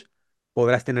actualizaciones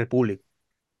podrás tener público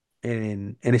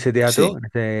en ese teatro, sí.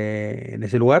 en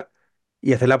ese lugar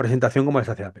y hacer la presentación como les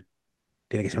hace Apple.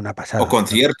 Tiene que ser una O pasada.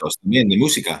 conciertos también de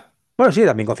música. Bueno, sí,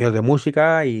 también conciertos de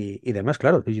música y demás,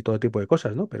 claro, sí, sí, todo tipo de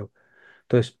cosas, ¿no? Pero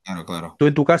entonces, Claro, claro. tú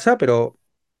en tu casa, pero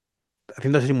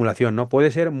haciendo esa simulación, ¿no?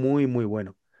 Puede ser muy, muy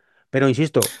bueno. Pero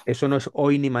insisto, eso no es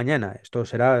hoy ni mañana, esto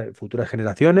será en futuras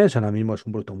generaciones, ahora mismo es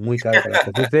un producto muy caro para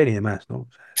ofrecer y demás, ¿no? O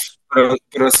sea,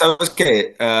 Pero ¿sabes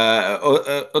qué?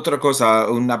 Otra cosa,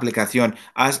 una aplicación.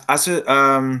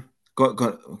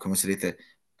 ¿Cómo se dice?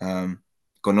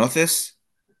 ¿Conoces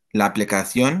la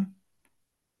aplicación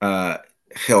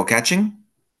Geocaching?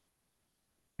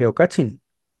 geocaching,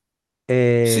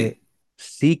 eh, Sí.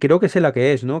 sí, creo que sé la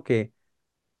que es, ¿no? Que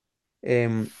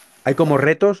hay como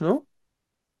retos, ¿no?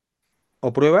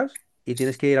 O pruebas y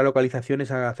tienes que ir a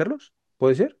localizaciones a hacerlos,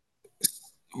 ¿puede ser?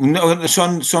 No,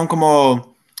 son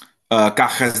como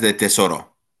cajas de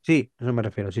tesoro. Sí, a eso me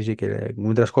refiero, sí, sí, que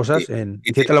encuentras Y- cosas en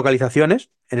y ciertas localizaciones,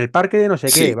 en el parque de no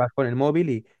sé qué, sí, vas con el móvil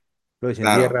y lo claro.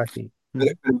 desenterras y...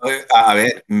 Pero, Ujú. a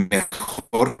ver,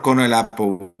 mejor con el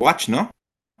Apple Watch, ¿no?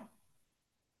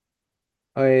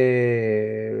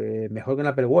 Mejor que en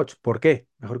Apple Watch. ¿Por qué?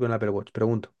 Mejor que en Apple Watch,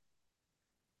 pregunto.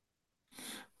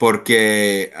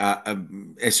 Porque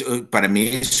para mí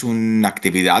es una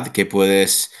actividad que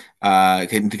puedes,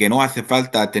 que no hace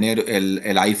falta tener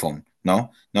el iPhone,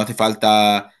 ¿no? No hace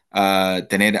falta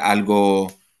tener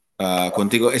algo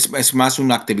contigo. Es más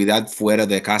una actividad fuera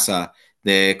de casa,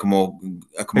 de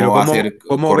Pero como hacer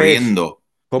corriendo.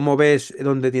 cómo ves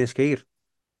dónde tienes que ir?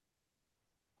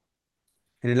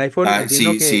 En el iPhone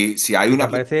entiendo Si hay que te una aparece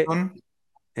aplicación,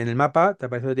 en el mapa, te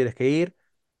aparece dónde tienes que ir.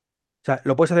 O sea,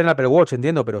 lo puedes hacer en Apple Watch,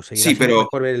 entiendo, pero seguirá sí, siendo pero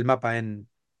mejor ver el mapa en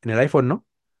el iPhone, ¿no?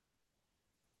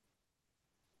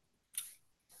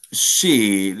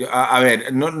 sí, a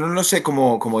ver, no sé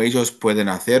cómo ellos pueden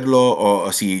hacerlo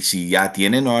o si ya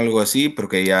tienen o algo así,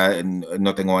 porque ya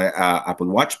no tengo Apple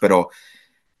Watch, pero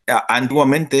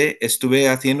antiguamente estuve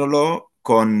haciéndolo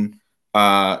con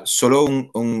solo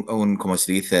 ¿cómo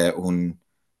se dice?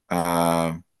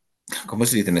 Ah, ¿Cómo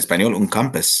se dice en español? Un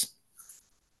compass.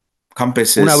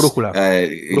 Compass Una es brújula.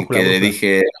 Brújula, que le brújula,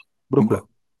 dije brújula.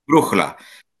 brújula.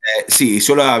 Sí,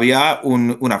 solo había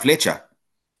una flecha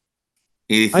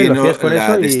y Ah, y lo diciendo hacías con eso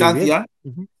la y bien. distancia.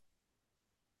 Ujú.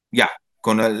 Ya,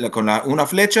 una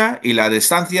flecha y la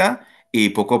distancia y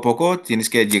poco a poco tienes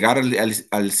que llegar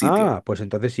al sitio. Ah, pues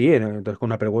entonces sí, entonces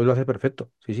con Apple Watch lo hace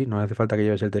perfecto. Sí, sí, no hace falta que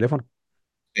lleves el teléfono.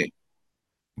 Sí.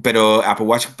 Pero Apple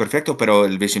Watch perfecto, pero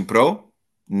el Vision Pro,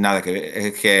 nada que ver.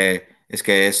 Es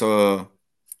que eso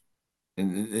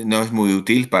no es muy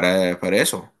útil para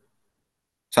eso.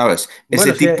 ¿sabes? Bueno, Ese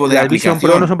es que tipo de las Vision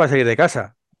Pro no son aplicación. para salir de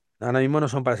casa. Ahora mismo no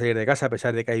son para salir de casa, a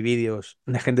pesar de que hay vídeos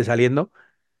de gente saliendo,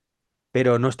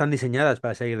 pero no están diseñadas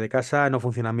para salir de casa, no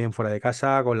funcionan bien fuera de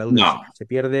casa, con la luz del sol No, se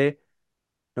pierde.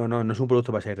 No, no, no es un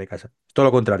producto para salir de casa. Es todo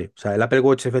lo contrario. O sea, el Apple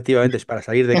Watch efectivamente es para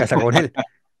salir de casa con él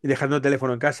y dejando el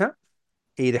teléfono en casa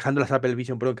y dejando las Apple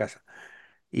Vision Pro en casa.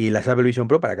 Y las Apple Vision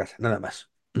Pro para casa, nada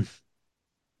más.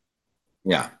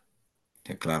 ya,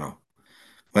 ya, claro.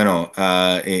 Bueno,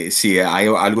 sí, hay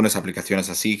algunas aplicaciones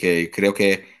así que creo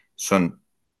que son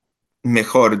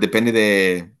mejor, depende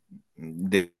de,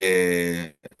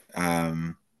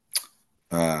 uh,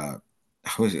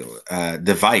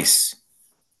 device,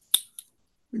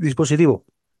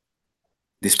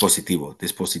 Dispositivo.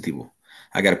 dispositivo.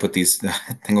 I gotta put these,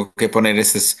 tengo que poner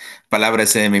esas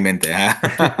palabras en mi mente,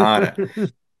 ahora,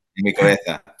 en mi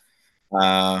cabeza.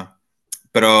 Ah,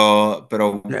 pero,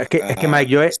 Es que Mike,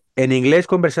 yo en inglés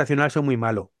conversacional soy muy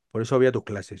malo, por eso voy a tus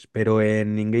clases, pero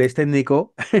en inglés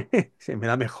técnico se me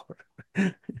da mejor.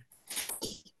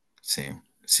 sí,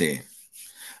 sí.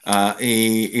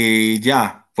 Y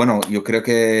ya, bueno, yo creo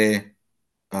que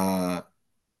ah,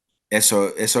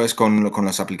 eso es con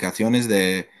las aplicaciones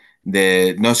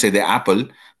no sé, de Apple,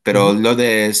 pero Ujú. lo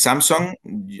de Samsung,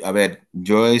 a ver,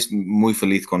 yo es muy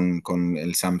feliz con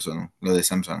el Samsung, lo de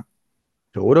Samsung.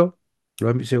 ¿Seguro?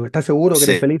 ¿Estás seguro que eres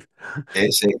Sí, feliz?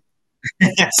 sí,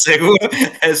 seguro,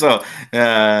 eso,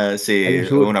 Are sí, you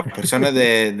sure? una persona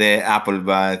de Apple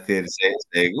va a decir,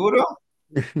 ¿seguro?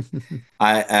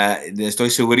 Estoy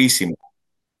segurísimo.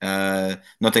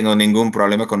 No tengo ningún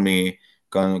problema con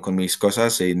mis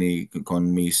cosas y ni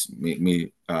con mi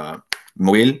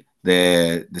móvil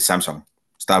de Samsung.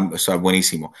 Está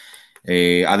buenísimo.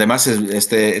 Además,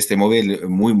 este móvil es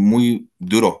muy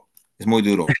duro. Es muy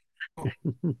duro.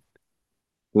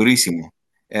 Durísimo.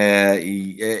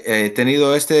 Y he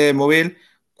tenido este móvil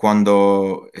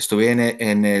cuando estuve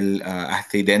en el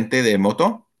accidente de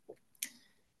moto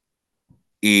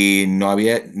y no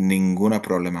había ningún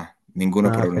Ah,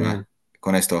 genial. problema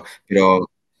con esto. Pero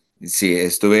sí,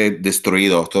 estuve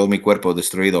destruido, todo mi cuerpo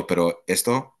destruido, pero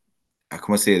esto,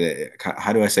 ¿cómo se dice?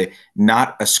 How do I say?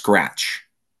 Not a scratch.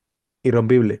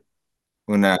 Irrompible.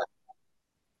 Una,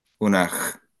 una,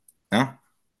 ¿no?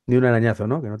 Ni un arañazo,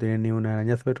 ¿no? Que no tiene ni un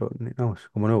arañazo, pero vamos,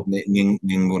 como nuevo.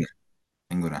 Ninguna,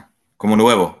 ninguna. Como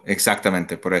nuevo,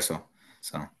 exactamente, por eso.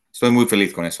 So, estoy muy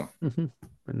feliz con eso. Ujú.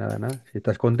 Pues nada, nada. Si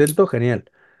estás contento,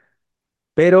 genial.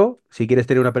 Pero si quieres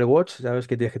tener un Apple Watch, sabes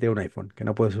que tienes que tener un iPhone, que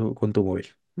no puedes con tu móvil.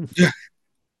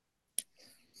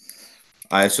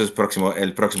 Eso es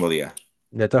el próximo día.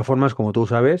 De todas formas, como tú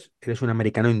sabes, eres un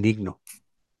americano indigno.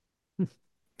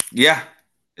 Ya,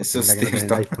 Porque eso mira es que no tener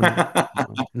cierto. iPhone.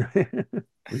 No.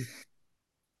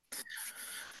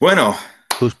 Bueno,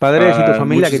 ¿Tus padres y tu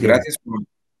familia qué muchas tienen? gracias por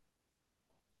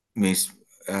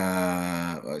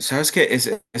 ¿sabes qué?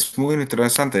 Es muy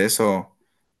interesante eso.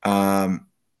 Ah,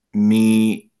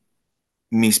 mi,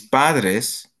 mis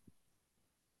padres,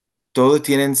 todos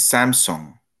tienen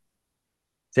Samsung,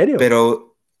 ¿Serio?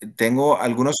 pero tengo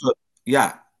algunos,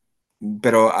 ya,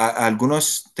 pero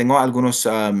tengo algunos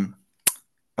ah,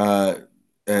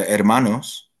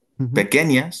 hermanos Ujú.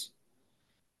 pequeñas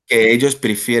que ellos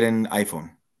prefieren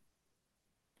iPhone.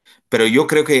 Pero yo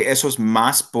creo que eso es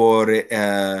más por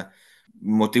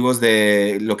motivos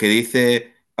de lo que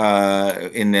dice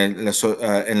en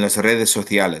las redes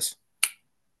sociales.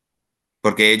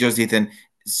 Porque ellos dicen,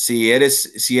 si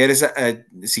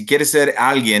quieres ser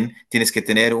alguien, tienes que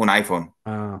tener un iPhone.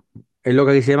 Ah, es lo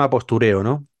que aquí se llama postureo,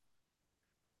 ¿no?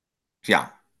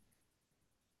 Ya,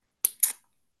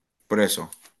 por eso.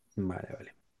 Vale,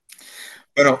 vale.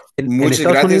 Bueno, En muchas Estados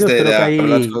gracias Unidos de creo que hablar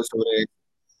hay, sobre...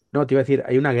 no, te iba a decir,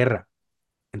 hay una guerra,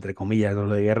 entre comillas, no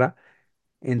lo de guerra,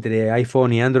 entre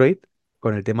iPhone y Android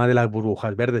con el tema de las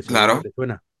burbujas verdes, seguro que Claro. te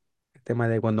suena. El tema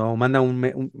de cuando manda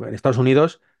en Estados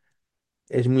Unidos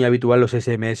es muy habitual los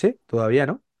SMS todavía,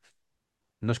 ¿no?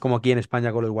 No es como aquí en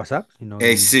España con los WhatsApp, sino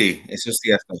que Sí, eso es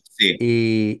cierto. Sí,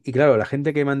 y claro, la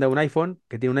gente que manda un iPhone,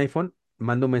 que tiene un iPhone,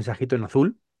 manda un mensajito en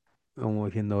azul, como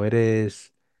diciendo,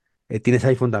 tienes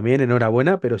iPhone también,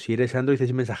 enhorabuena, pero si eres Android es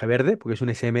un mensaje verde, porque es un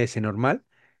SMS normal,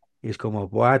 y es como,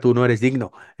 buah, tú no eres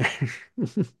digno.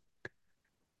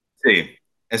 sí,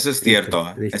 eso es Triste,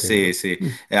 cierto. triste, Sí, pero. sí.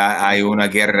 Hay una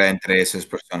guerra entre esas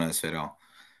personas, pero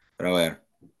a ver.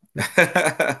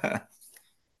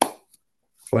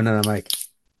 Pues nada, Mike.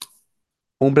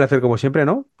 Un placer como siempre,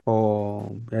 ¿no?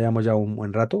 O ya llevamos ya un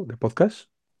buen rato de podcast,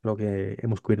 lo que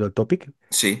hemos cubierto el topic.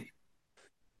 Sí.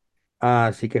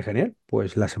 Así que genial.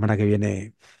 Pues la semana que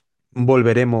viene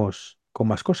volveremos con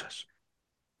más cosas.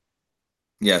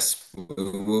 Yes,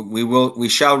 we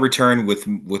shall return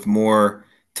with more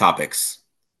topics.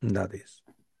 That is.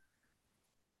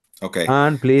 Okay.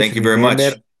 And please Thank you very much.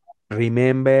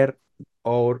 remember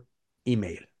our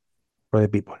email for the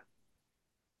people.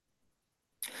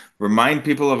 Remind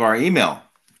people of our email.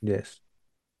 Yes.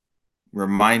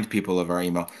 Remind people of our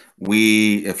email.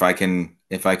 We, if I can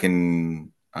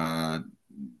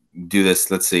do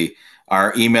this, let's see.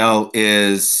 Our email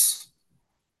is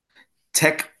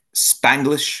tech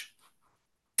spanglish,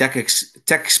 tech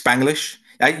spanglish.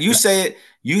 You La- say it,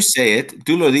 you say it,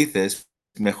 tú lo dices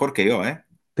mejor que yo, eh?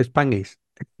 The Spanglish.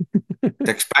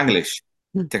 Tech spanglish,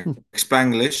 tech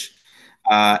spanglish,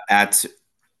 at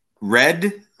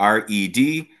red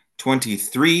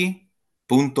 23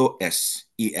 punto es.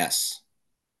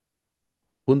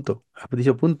 Punto. Has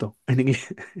dicho punto en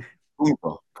inglés.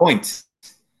 Punto. Point.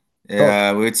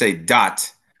 Dot. We would say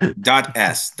dot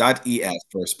es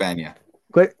for España.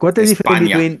 What is the difference España.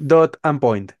 between dot and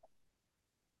point?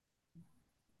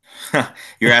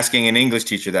 You're asking an English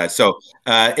teacher that. So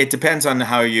it depends on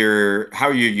how you're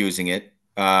using it.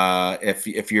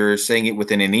 If you're saying it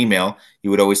within an email, you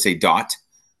would always say dot.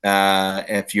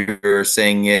 If you're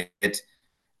saying it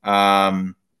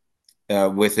um,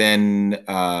 within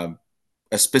a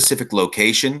specific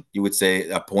location, you would say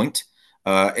a point.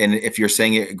 And if you're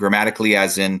saying it grammatically,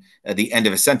 as in at the end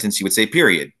of a sentence, you would say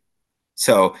period.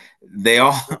 So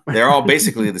they're all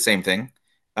basically the same thing.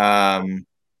 Um,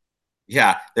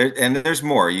 yeah, and there's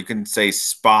more. You can say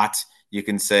spot. You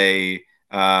can say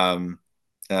there's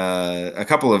a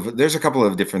couple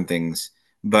of different things,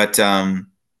 but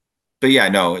yeah,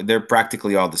 no, they're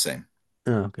practically all the same.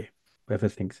 Okay.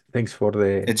 Perfect. Thanks It just for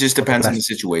the depends on the class.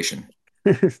 situation.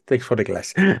 Thanks for the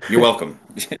class. You're welcome.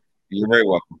 You're very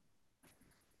welcome.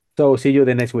 So see you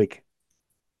the next week.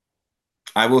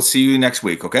 I will see you next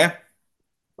week. Okay.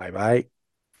 Bye bye.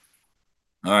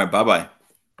 All right. Bye bye.